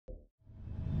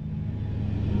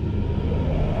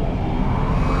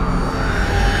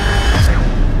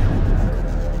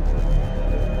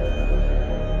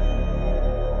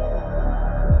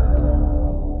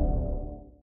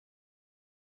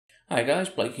Hi guys,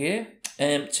 Blake here.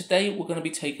 Today we're going to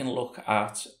be taking a look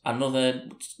at another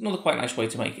quite nice way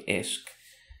to make ISK.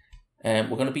 We're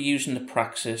going to be using the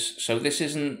praxis. So this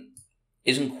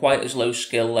isn't quite as low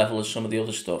skill level as some of the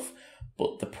other stuff,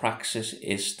 but the praxis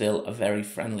is still a very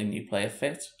friendly new player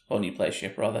fit, or new player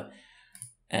ship rather.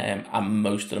 And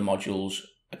most of the modules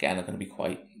again are going to be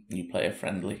quite new player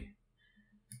friendly.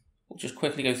 We'll just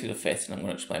quickly go through the fit and I'm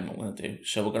going to explain what we're going to do.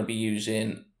 So we're going to be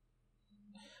using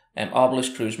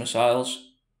Arbalest cruise missiles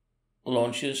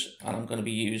launchers, and I'm going to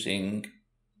be using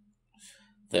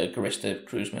the Garista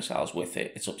cruise missiles with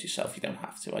it. It's up to yourself, you don't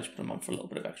have to. I just put them on for a little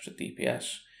bit of extra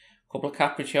DPS. A couple of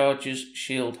Capri charges,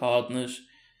 shield hardeners,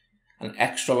 an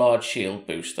extra large shield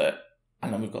booster,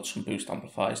 and then we've got some boost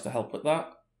amplifiers to help with that.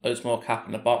 Loads more cap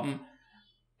in the bottom,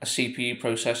 a CPU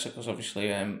processor, because obviously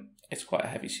it's quite a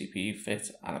heavy CPU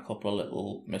fit, and a couple of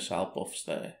little missile buffs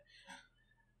there.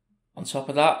 On top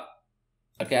of that,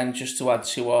 again, just to add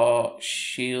to our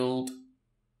shield,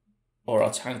 or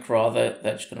our tank rather,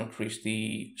 they're just going to increase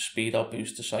the speed our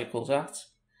booster cycles at.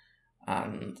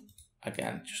 And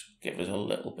again, just give us a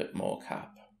little bit more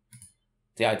cap.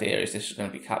 The idea is this is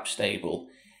going to be cap stable.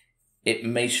 It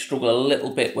may struggle a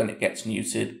little bit when it gets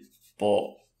neutered, but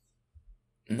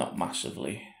not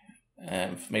massively.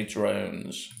 For my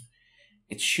drones,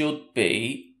 it should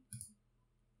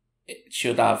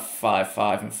have 5,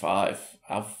 5 and 5.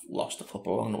 I've lost a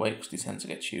couple along the way because they tend to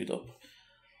get chewed up.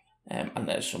 And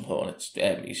there's some Hornets,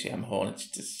 ECM Hornets,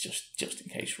 just in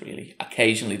case really.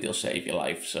 Occasionally they'll save your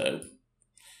life, so,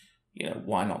 you know,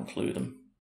 why not include them?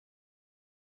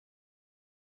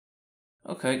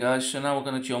 Okay guys, so now we're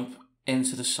going to jump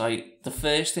into the site. The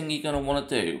first thing you're going to want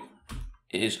to do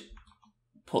is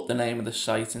put the name of the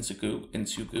site into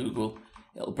Google.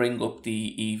 It'll bring up the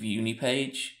EVE Uni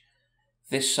page.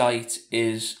 This site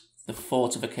is the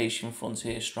Fortification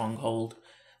Frontier Stronghold.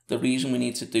 The reason we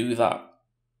need to do that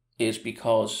is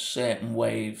because certain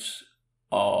waves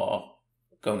are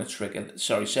going to trigger,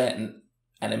 certain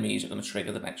enemies are going to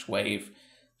trigger the next wave.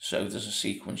 So there's a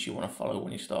sequence you want to follow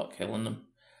when you start killing them.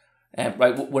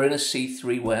 Right, we're in a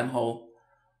C3 wormhole.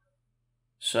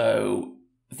 So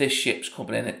this ship's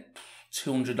coming in at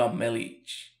 200 odd mil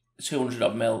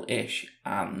ish,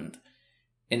 and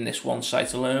in this one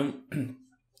site alone,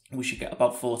 we should get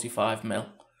about 45 mil.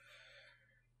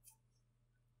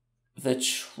 The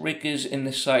triggers in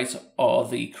this site are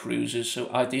the cruisers, so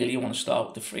ideally you want to start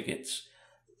with the frigates.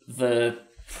 The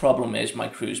problem is my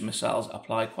cruise missiles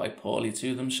apply quite poorly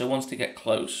to them, so once they get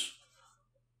close,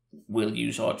 we'll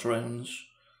use our drones.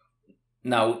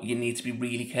 Now, you need to be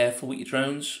really careful with your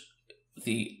drones.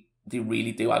 They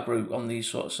really do aggro on these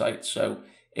sort of sites, so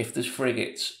if there's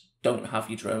frigates, don't have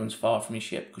your drones far from your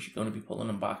ship because you're going to be pulling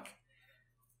them back.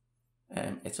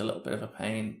 It's a little bit of a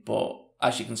pain, but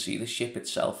as you can see, the ship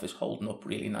itself is holding up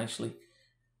really nicely.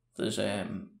 There's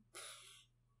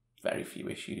very few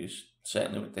issues,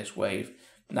 certainly with this wave.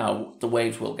 Now, the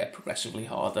waves will get progressively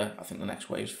harder. I think the next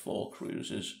wave is 4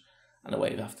 cruisers, and the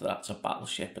wave after that's a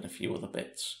battleship and a few other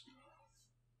bits.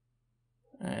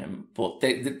 But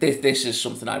this is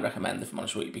something I recommend, if I'm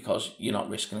honest with you, because you're not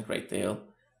risking a great deal.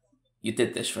 You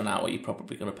did this for an hour, you're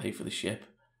probably going to pay for the ship.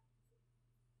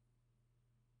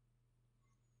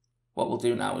 What we'll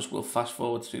do now is we'll fast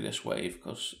forward through this wave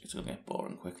because it's going to get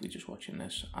boring quickly just watching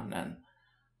this, and then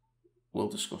we'll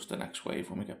discuss the next wave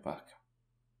when we get back.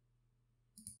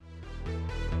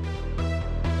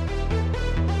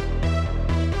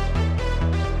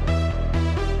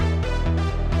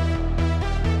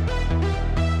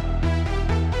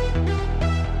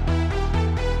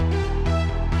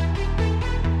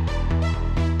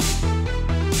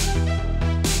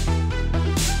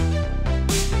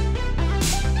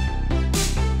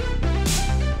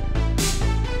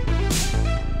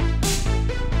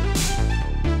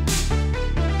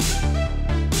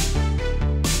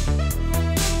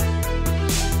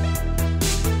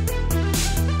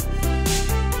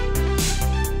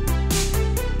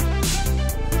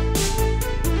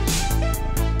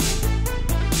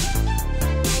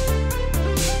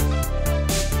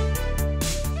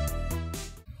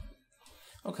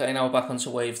 Okay, now we're back onto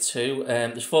wave 2.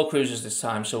 There's 4 cruisers this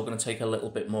time, so we're going to take a little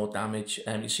bit more damage.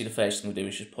 You see, the first thing we do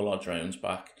is just pull our drones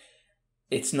back.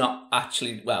 It's not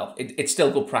actually, well, it's still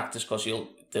good practice because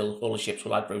all the ships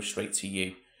will aggro straight to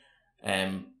you.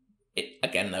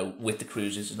 Again, though, with the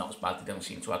cruisers, it's not as bad. They don't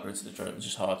seem to aggro to the drones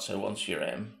as hard. So once you're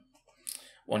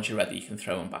ready, you can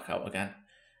throw them back out again.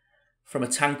 From a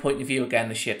tank point of view, again,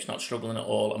 the ship's not struggling at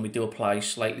all, and we do apply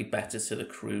slightly better to the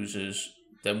cruisers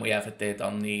than we ever did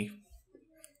on the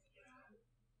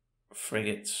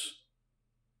frigates.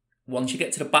 Once you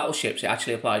get to the battleships, it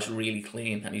actually applies really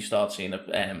clean, and you start seeing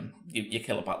you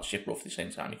kill a battleship roughly the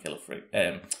same time you kill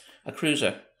a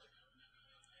cruiser.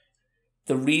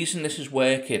 The reason this is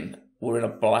working, we're in a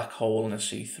black hole in a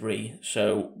C3.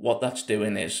 So what that's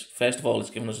doing is, first of all, it's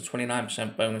giving us a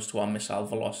 29% bonus to our missile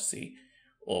velocity,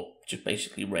 or just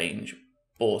basically range,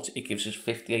 but it gives us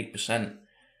 58%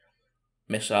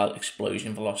 missile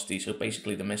explosion velocity. So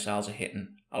basically the missiles are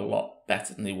hitting a lot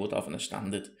better than they would have in a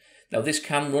standard. Now this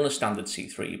can run a standard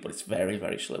C3, but it's very,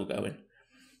 very slow going.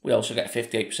 We also get a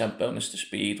 58% bonus to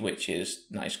speed, which is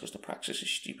nice because the praxis is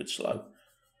stupid slow.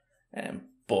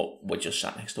 But we're just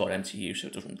sat next to our MTU, so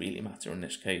it doesn't really matter in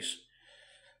this case.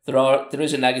 There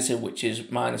is a negative, which is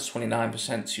minus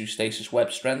 29% to stasis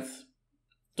web strength.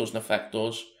 Doesn't affect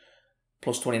us.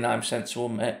 Plus 29%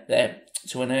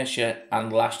 to inertia,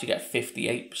 and last you get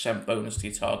 58% bonus to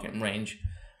your targeting range.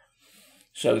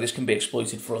 So this can be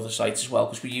exploited for other sites as well,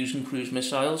 because we're using cruise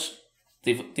missiles.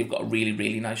 They've got a really,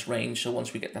 really nice range. So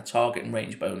once we get that targeting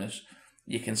range bonus,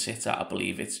 you can sit at, I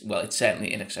believe it's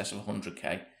certainly in excess of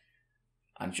 100k,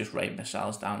 and just rain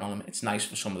missiles down on them. It's nice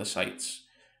for some of the sites,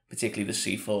 particularly the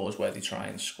C4s, where they try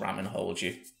and scram and hold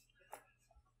you.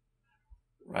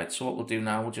 Right, so what we'll do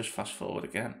now, we'll just fast forward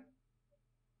again,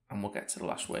 and we'll get to the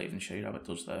last wave and show you how it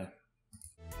does there.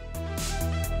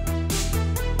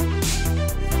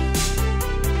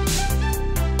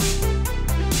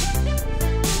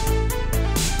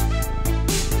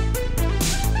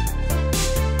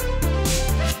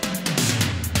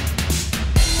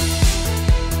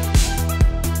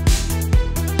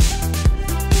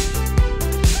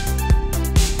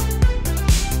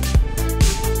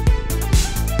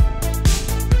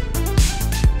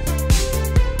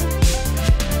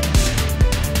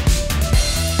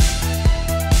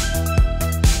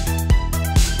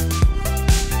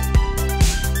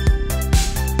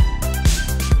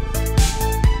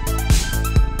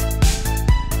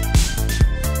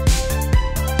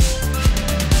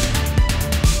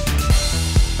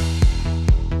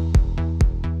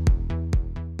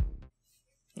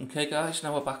 Okay guys,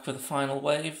 now we're back for the final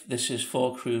wave. This is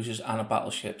 4 cruisers and a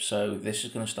battleship, so this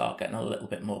is going to start getting a little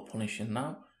bit more punishing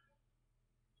now.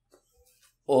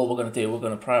 All we're going to do, we're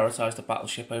going to prioritise the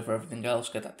battleship over everything else,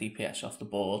 get that DPS off the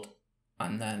board,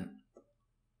 and then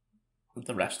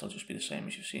the rest will just be the same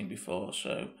as you've seen before.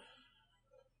 So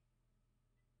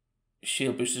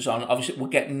shield boosters on. Obviously we're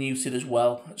getting muted as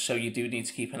well, so you do need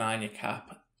to keep an eye on your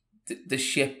cap. The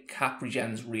ship cap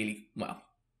regens really, well,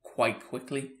 quite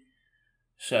quickly.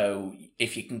 So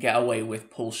if you can get away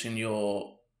with pulsing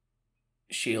your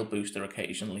shield booster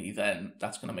occasionally, then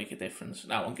that's going to make a difference.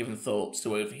 Now, I'm giving thoughts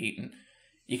to overheating.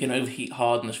 You can overheat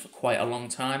hardness for quite a long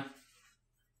time,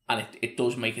 and it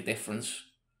does make a difference.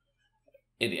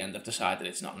 In the end, I've decided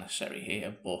it's not necessary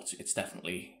here, but it's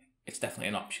definitely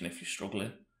an option if you're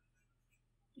struggling.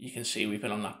 You can see we've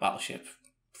been on that battleship for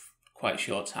quite a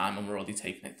short time, and we're already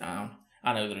taking it down.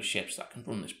 I know there are ships that can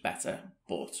run this better,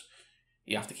 but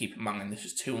you have to keep in mind this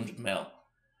is 200 mil,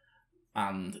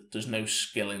 and there's no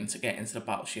skilling to get into the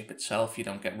battleship itself. You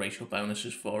don't get racial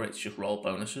bonuses for it, it's just roll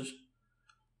bonuses.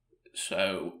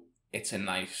 So it's a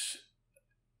nice,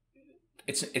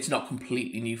 it's not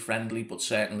completely new friendly, but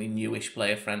certainly newish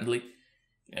player friendly.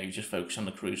 You know, you just focus on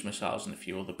the cruise missiles and a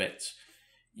few other bits.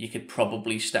 You could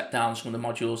probably step down some of the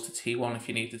modules to T1 if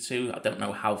you needed to. I don't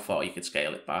know how far you could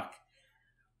scale it back.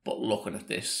 But looking at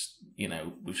this, you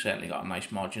know, we've certainly got a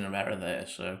nice margin of error there.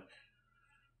 So,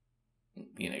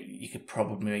 you know, you could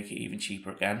probably make it even cheaper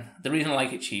again. The reason I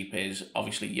like it cheap is,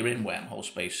 obviously, you're in wormhole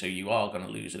space, so you are going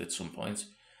to lose it at some point.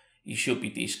 You should be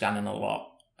descanning a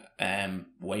lot,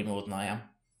 way more than I am.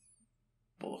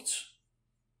 But,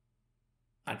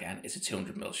 again, it's a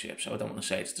 200 mil ship, so I don't want to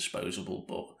say it's disposable,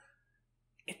 but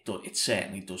it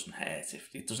certainly doesn't hurt.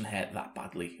 It doesn't hurt that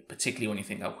badly, particularly when you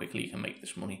think how quickly you can make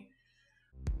this money.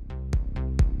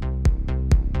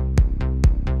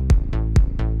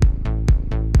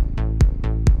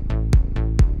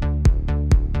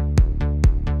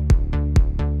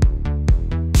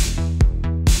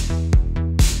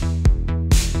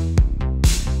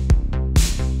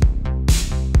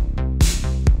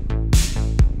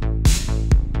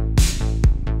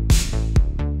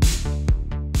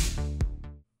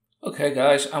 Okay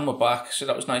guys, and we're back. So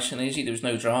that was nice and easy, there was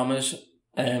no dramas.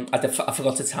 I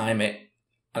forgot to time it,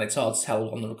 and it's hard to tell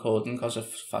on the recording because of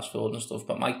fast forward and stuff,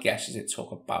 but my guess is it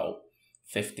took about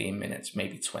 15 minutes,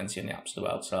 maybe 20 on the absolute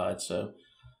outside, so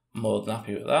I'm more than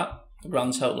happy with that. The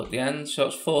round total at the end, so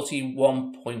it's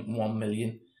 41.1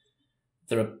 million.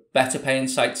 There are better paying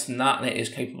sites than that, and it is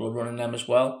capable of running them as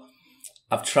well.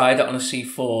 I've tried it on a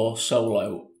C4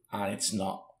 solo, and it's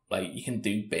not like you can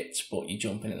do bits, but you're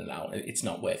jumping in and out. It's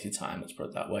not worth your time, let's put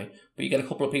it that way. But you get a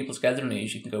couple of people together in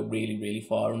these, you can go really, really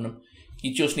far on them.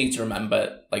 You just need to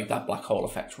remember, like, that black hole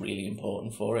effect's really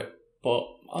important for it. But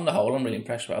on the whole, I'm really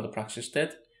impressed with how the praxis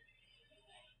did.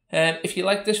 If you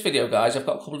like this video, guys, I've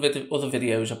got a couple of other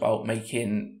videos about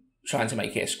trying to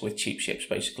make ISK with cheap ships,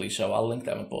 basically. So I'll link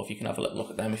them above. You can have a little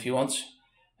look at them if you want.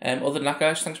 Other than that,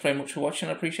 guys, thanks very much for watching.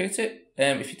 I appreciate it.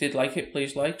 If you did like it,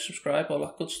 please like, subscribe, all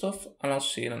that good stuff. And I'll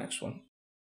see you in the next one.